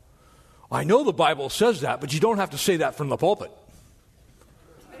that. I know the Bible says that, but you don't have to say that from the pulpit.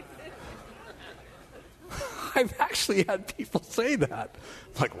 I've actually had people say that.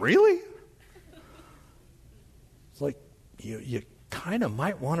 Like, really? It's like, you kind of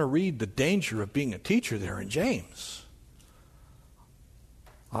might want to read the danger of being a teacher there in James.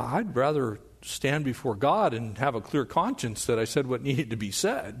 I'd rather stand before God and have a clear conscience that I said what needed to be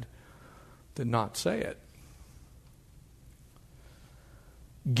said than not say it.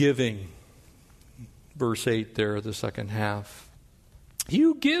 Giving. Verse 8 there, the second half. He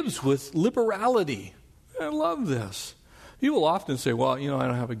who gives with liberality. I love this. People often say, well, I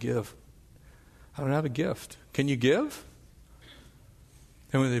don't have a gift. I don't have a gift. Can you give?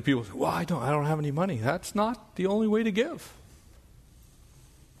 And when people say, well, I don't have any money. That's not the only way to give.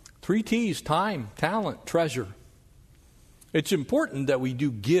 3 T's, time, talent, treasure. It's important that we do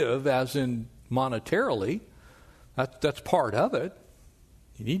give as in monetarily. That's part of it.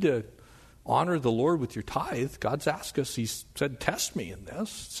 You need to honor the Lord with your tithe. God's asked us, He said, test me in this.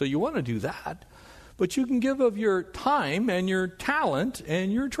 So you want to do that. But you can give of your time and your talent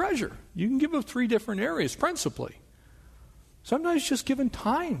and your treasure. You can give of 3 different areas, principally. Sometimes just giving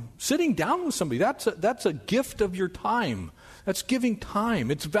time, sitting down with somebody. That's a gift of your time. That's giving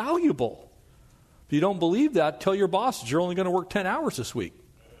time. It's valuable. If you don't believe that, tell your bosses you're only going to work 10 hours this week.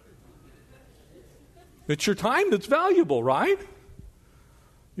 It's your time that's valuable, right?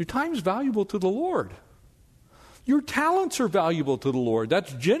 Your time is valuable to the Lord. Your talents are valuable to the Lord.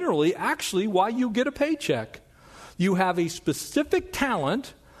 That's generally actually why you get a paycheck. You have a specific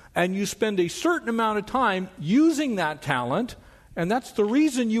talent and you spend a certain amount of time using that talent, and that's the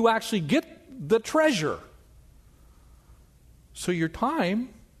reason you actually get the treasure. So your time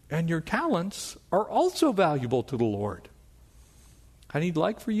and your talents are also valuable to the Lord. And He'd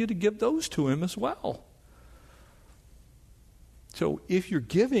like for you to give those to Him as well. So if you're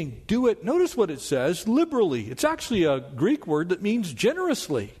giving, do it. Notice what it says, liberally. It's actually a Greek word that means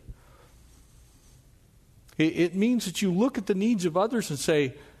generously. It means that you look at the needs of others and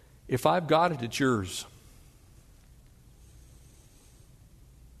say, If I've got it, it's yours.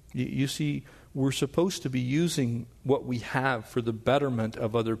 You see, we're supposed to be using what we have for the betterment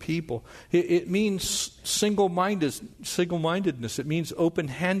of other people. It means single-mindedness. It means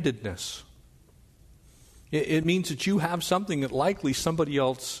open-handedness. It means that you have something that likely somebody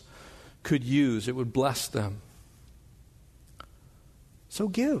else could use. It would bless them. So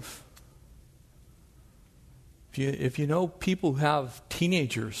give. If you know people who have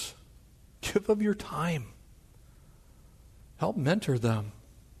teenagers, give of your time. Help mentor them.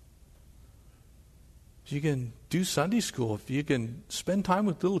 If you can do Sunday school, if you can spend time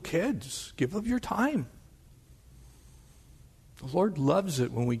with little kids, give of your time. The Lord loves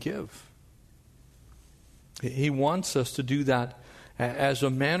it when we give. He wants us to do that as a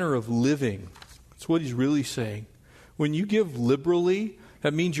manner of living. That's what he's really saying. When you give liberally,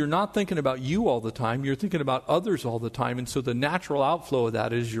 that means you're not thinking about you all the time. You're thinking about others all the time. And so the natural outflow of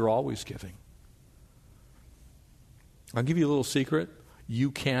that is you're always giving. I'll give you a little secret.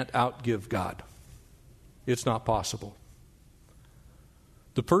 You can't outgive God. It's not possible.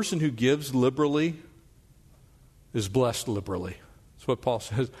 The person who gives liberally is blessed liberally. That's what Paul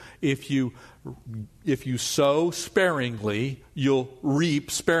says. If you sow sparingly, you'll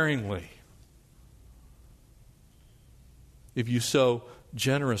reap sparingly. If you sow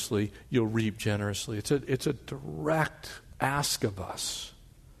generously, you'll reap generously. It's a direct ask of us.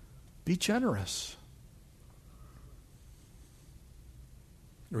 Be generous.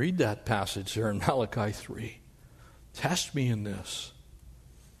 Read that passage there in Malachi 3. Test me in this.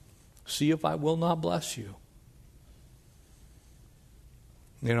 See if I will not bless you.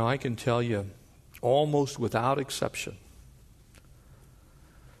 You know, I can tell you almost without exception,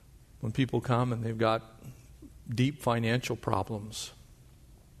 when people come and they've got deep financial problems,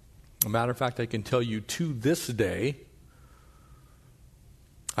 as a matter of fact, I can tell you to this day,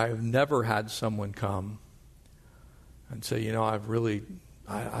 I have never had someone come and say, you know, I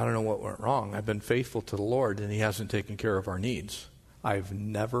don't know what went wrong. I've been faithful to the Lord and He hasn't taken care of our needs. I've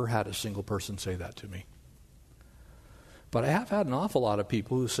never had a single person say that to me. But I have had an awful lot of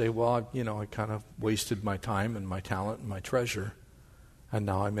people who say, well, I kind of wasted my time and my talent and my treasure, and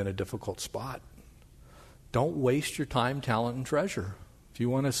now I'm in a difficult spot. Don't waste your time, talent, and treasure. If you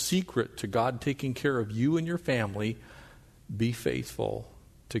want a secret to God taking care of you and your family, be faithful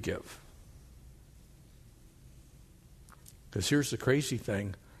to give. Because here's the crazy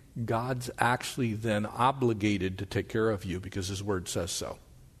thing. God's actually then obligated to take care of you because His Word says so.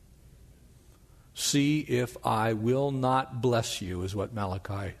 See if I will not bless you, is what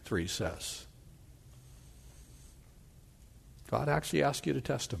Malachi 3 says. God actually asks you to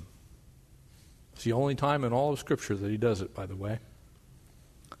test Him. It's the only time in all of Scripture that He does it, by the way.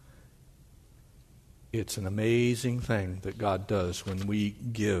 It's an amazing thing that God does when we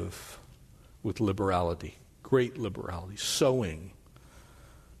give with liberality, great liberality, sowing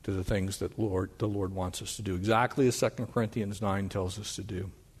to the things that the Lord wants us to do, exactly as 2 Corinthians 9 tells us to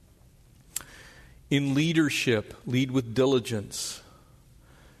do. In leadership, lead with diligence.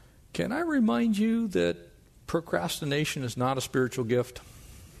 Can I remind you that procrastination is not a spiritual gift?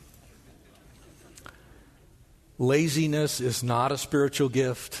 Laziness is not a spiritual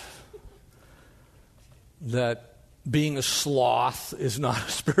gift. That being a sloth is not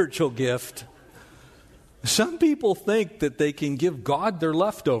a spiritual gift. Some people think that they can give God their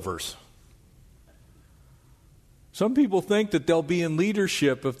leftovers. Some people think that they'll be in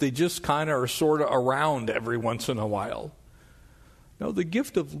leadership if they just kind of are sort of around every once in a while. No, the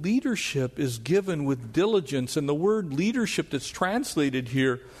gift of leadership is given with diligence, and the word leadership that's translated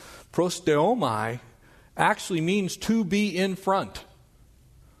here, prosteomai, actually means to be in front.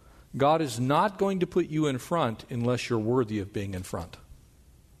 God is not going to put you in front unless you're worthy of being in front.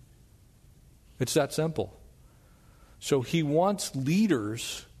 It's that simple. So He wants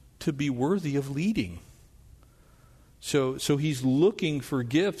leaders to be worthy of leading. So He's looking for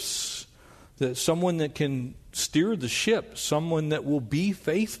gifts, that someone that can steer the ship, someone that will be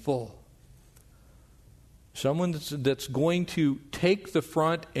faithful, someone that's going to take the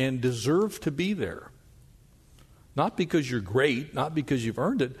front and deserve to be there. Not because you're great, not because you've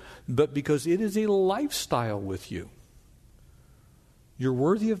earned it, but because it is a lifestyle with you. You're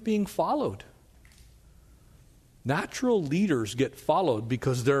worthy of being followed. Natural leaders get followed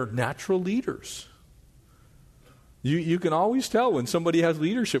because they're natural leaders. You can always tell when somebody has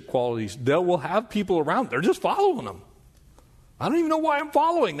leadership qualities. They will have people around. They're just following them. I don't even know why I'm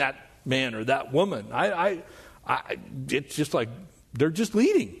following that man or that woman. It's just like they're just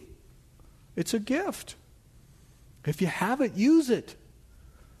leading. It's a gift. If you have it, use it.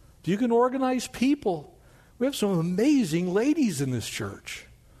 You can organize people. We have some amazing ladies in this church.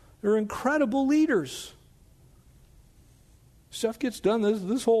 They're incredible leaders. Stuff gets done.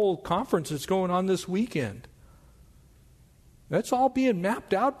 This whole conference that's going on this weekend, that's all being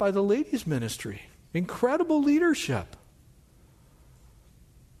mapped out by the ladies' ministry. Incredible leadership.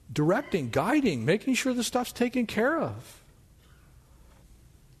 Directing, guiding, making sure the stuff's taken care of.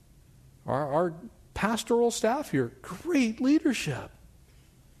 Our pastoral staff here, great leadership.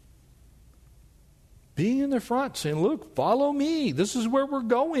 Being in the front, saying, look, follow me. This is where we're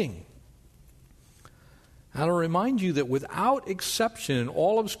going. And I'll remind you that without exception in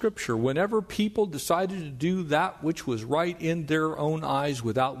all of Scripture, whenever people decided to do that which was right in their own eyes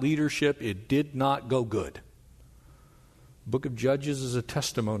without leadership, it did not go good. The book of Judges is a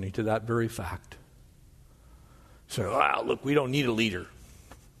testimony to that very fact. So, look, we don't need a leader.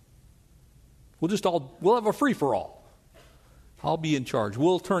 We'll have a free-for-all. I'll be in charge.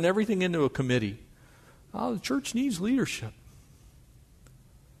 We'll turn everything into a committee. The church needs leadership.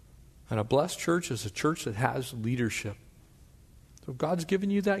 And a blessed church is a church that has leadership. So if God's given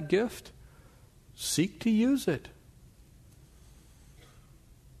you that gift, seek to use it.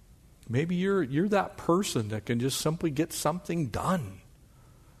 Maybe you're that person that can just simply get something done.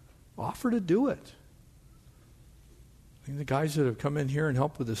 Offer to do it. I think the guys that have come in here and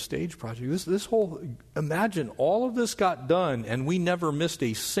helped with the stage project, this whole, imagine all of this got done and we never missed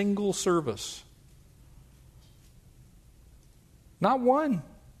a single service. Not one.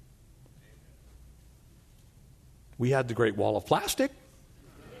 We had the Great Wall of Plastic,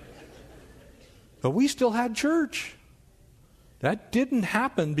 but we still had church. That didn't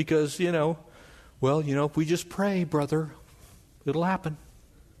happen because, if we just pray, brother, it'll happen.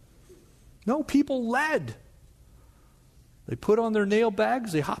 No, people led. They put on their nail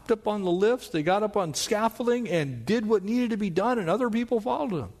bags, they hopped up on the lifts, they got up on scaffolding and did what needed to be done, and other people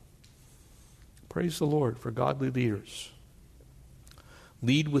followed them. Praise the Lord for godly leaders.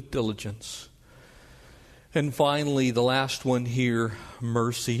 Lead with diligence. And finally, the last one here,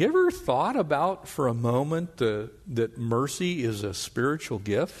 mercy. You ever thought about for a moment that mercy is a spiritual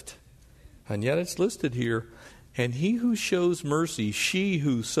gift? And yet it's listed here. And he who shows mercy, she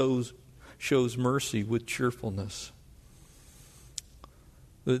who shows mercy with cheerfulness.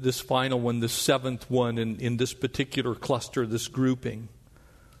 This final one, the seventh one in this particular cluster, this grouping.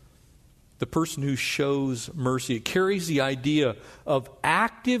 The person who shows mercy. It carries the idea of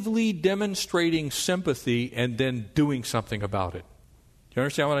actively demonstrating sympathy and then doing something about it. Do you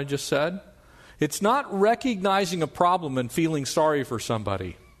understand what I just said? It's not recognizing a problem and feeling sorry for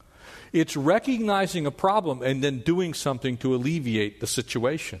somebody. It's recognizing a problem and then doing something to alleviate the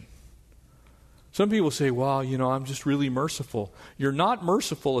situation. Some people say, well, I'm just really merciful. You're not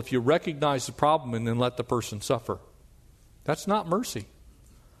merciful if you recognize the problem and then let the person suffer. That's not mercy.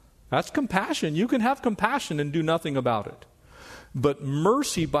 That's compassion. You can have compassion and do nothing about it. But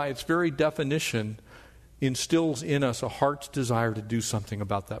mercy, by its very definition, instills in us a heart's desire to do something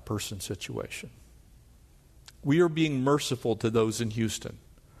about that person's situation. We are being merciful to those in Houston.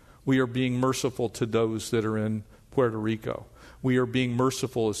 We are being merciful to those that are in Puerto Rico. We are being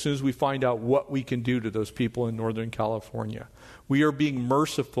merciful as soon as we find out what we can do to those people in Northern California. We are being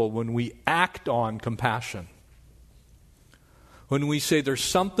merciful when we act on compassion. When we say there's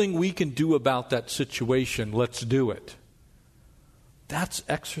something we can do about that situation, let's do it. That's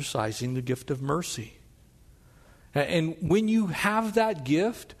exercising the gift of mercy. And when you have that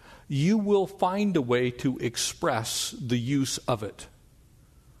gift, you will find a way to express the use of it.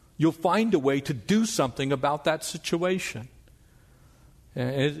 You'll find a way to do something about that situation.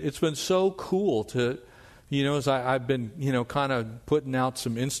 And it's been so cool to, as I've been, kind of putting out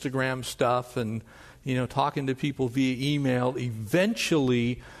some Instagram stuff and, talking to people via email.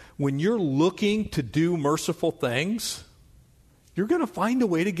 Eventually, when you're looking to do merciful things, you're going to find a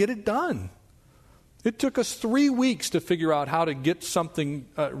way to get it done. It took us 3 weeks to figure out how to get something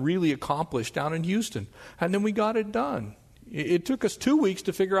really accomplished down in Houston. And then we got it done. It took us 2 weeks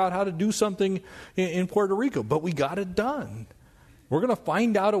to figure out how to do something in Puerto Rico, but we got it done. We're going to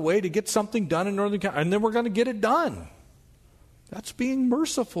find out a way to get something done in Northern California, and then we're going to get it done. That's being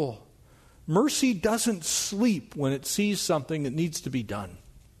merciful. Mercy doesn't sleep when it sees something that needs to be done.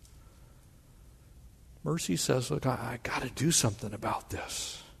 Mercy says, look, I got to do something about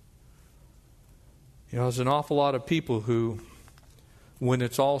this. There's an awful lot of people who, when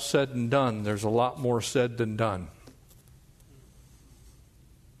it's all said and done, there's a lot more said than done.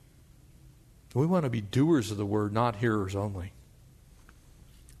 We want to be doers of the word, not hearers only.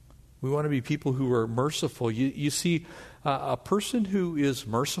 We want to be people who are merciful. You see, a person who is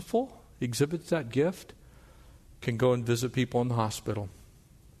merciful, exhibits that gift, can go and visit people in the hospital.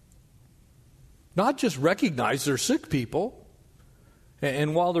 Not just recognize they're sick people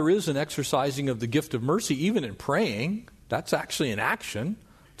And while there is an exercising of the gift of mercy, even in praying, that's actually an action.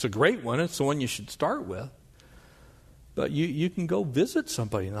 It's a great one. It's the one you should start with. But you can go visit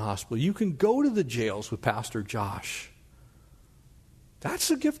somebody in the hospital. You can go to the jails with Pastor Josh. That's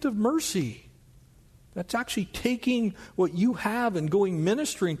the gift of mercy. That's actually taking what you have and going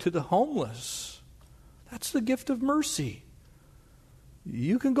ministering to the homeless. That's the gift of mercy.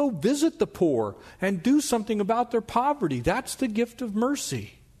 You can go visit the poor and do something about their poverty. That's the gift of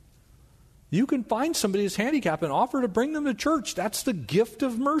mercy. You can find somebody who's handicapped and offer to bring them to church. That's the gift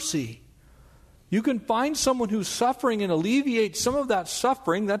of mercy. You can find someone who's suffering and alleviate some of that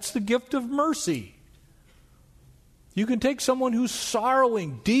suffering. That's the gift of mercy. You can take someone who's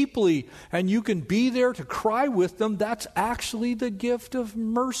sorrowing deeply and you can be there to cry with them. That's actually the gift of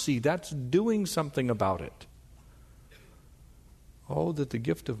mercy. That's doing something about it. Oh, that the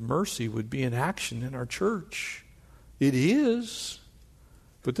gift of mercy would be in action in our church. It is.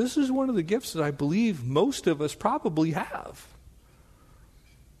 But this is one of the gifts that I believe most of us probably have.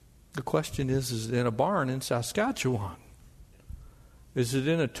 The question is it in a barn in Saskatchewan? Is it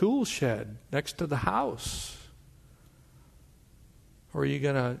in a tool shed next to the house? Or are you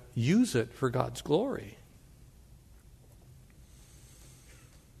going to use it for God's glory?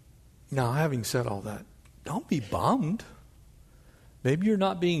 Now, having said all that, don't be bummed. Maybe you're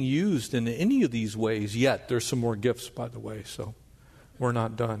not being used in any of these ways yet. There's some more gifts, by the way, so we're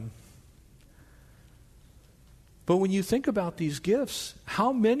not done. But when you think about these gifts,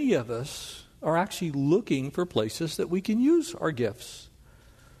 how many of us are actually looking for places that we can use our gifts?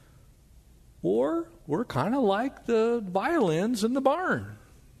 Or we're kind of like the violins in the barn.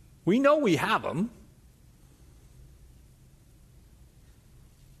 We know we have them,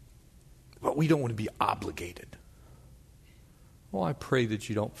 but we don't want to be obligated. Well, I pray that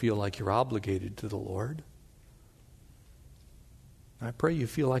you don't feel like you're obligated to the Lord. I pray you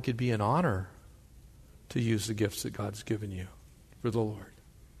feel like it'd be an honor to use the gifts that God's given you for the Lord.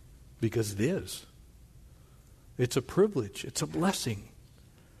 Because it is. It's a privilege. It's a blessing.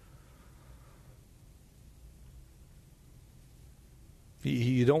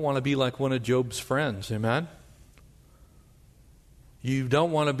 You don't want to be like one of Job's friends, amen? You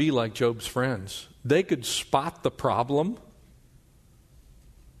don't want to be like Job's friends. They could spot the problem,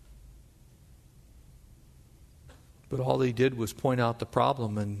 but all they did was point out the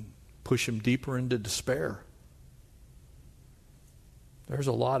problem and push him deeper into despair. There's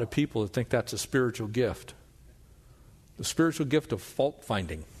a lot of people that think that's a spiritual gift. The spiritual gift of fault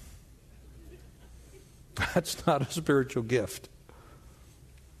finding. That's not a spiritual gift.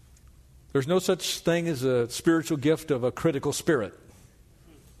 There's no such thing as a spiritual gift of a critical spirit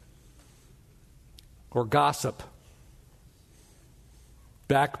or gossip,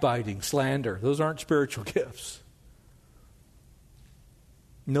 backbiting, slander. Those aren't spiritual gifts.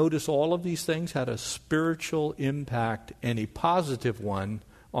 Notice all of these things had a spiritual impact and a positive one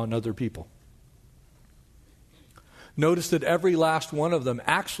on other people. Notice that every last one of them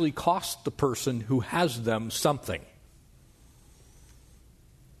actually cost the person who has them something.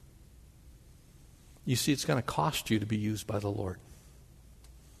 You see, it's going to cost you to be used by the Lord.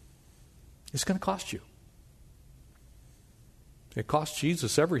 It's going to cost you. It cost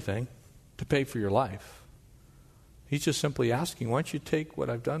Jesus everything to pay for your life. He's just simply asking, why don't you take what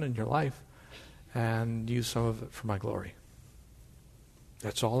I've done in your life and use some of it for my glory?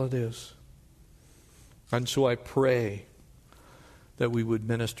 That's all it is. And so I pray that we would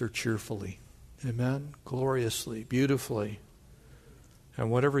minister cheerfully. Amen? Gloriously, beautifully. And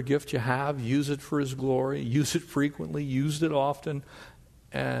whatever gift you have, use it for His glory. Use it frequently. Use it often.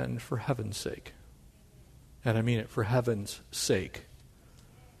 And for heaven's sake. And I mean it for heaven's sake.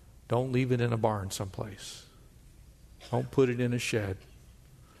 Don't leave it in a barn someplace. Don't put it in a shed.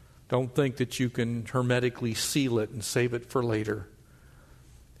 Don't think that you can hermetically seal it and save it for later.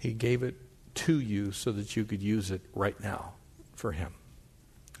 He gave it to you so that you could use it right now for Him.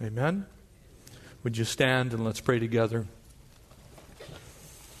 Amen? Would you stand and let's pray together?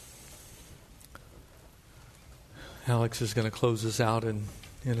 Alex is going to close us out in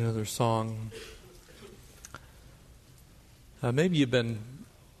another song. Maybe you've been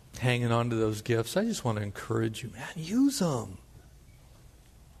hanging on to those gifts. I just want to encourage you, man, use them.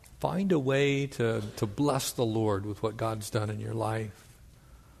 Find a way to bless the Lord with what God's done in your life.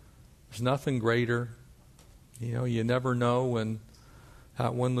 There's nothing greater. You know, you never know when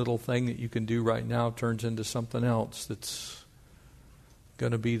that one little thing that you can do right now turns into something else that's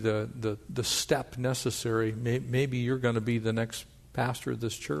going to be the step necessary. Maybe you're going to be the next pastor of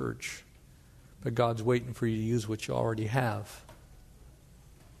this church, but God's waiting for you to use what you already have.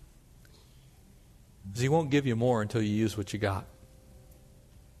 Because He won't give you more until you use what you got.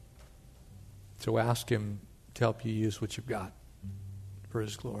 So ask Him to help you use what you've got for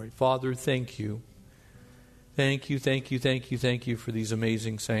His glory. Father, thank you. Thank you for these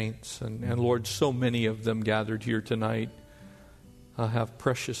amazing saints. And Lord, so many of them gathered here tonight have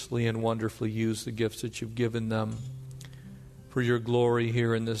preciously and wonderfully used the gifts that you've given them for your glory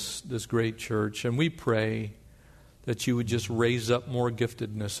here in this great church. And we pray that you would just raise up more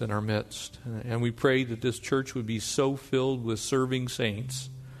giftedness in our midst. And we pray that this church would be so filled with serving saints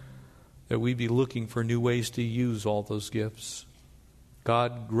that we'd be looking for new ways to use all those gifts.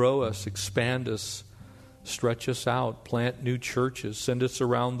 God, grow us, expand us, stretch us out, plant new churches, send us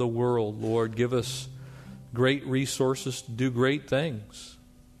around the world. Lord, give us great resources to do great things.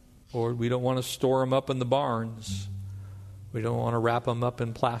 Lord, we don't want to store them up in the barns. We don't want to wrap them up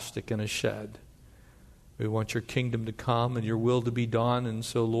in plastic in a shed. We want your kingdom to come and your will to be done. And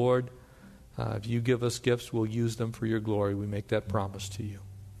so, Lord, if you give us gifts, we'll use them for your glory. We make that promise to you.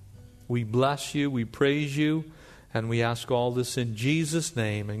 We bless you, we praise you, and we ask all this in Jesus'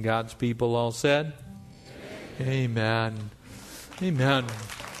 name. And God's people all said, Amen. Amen.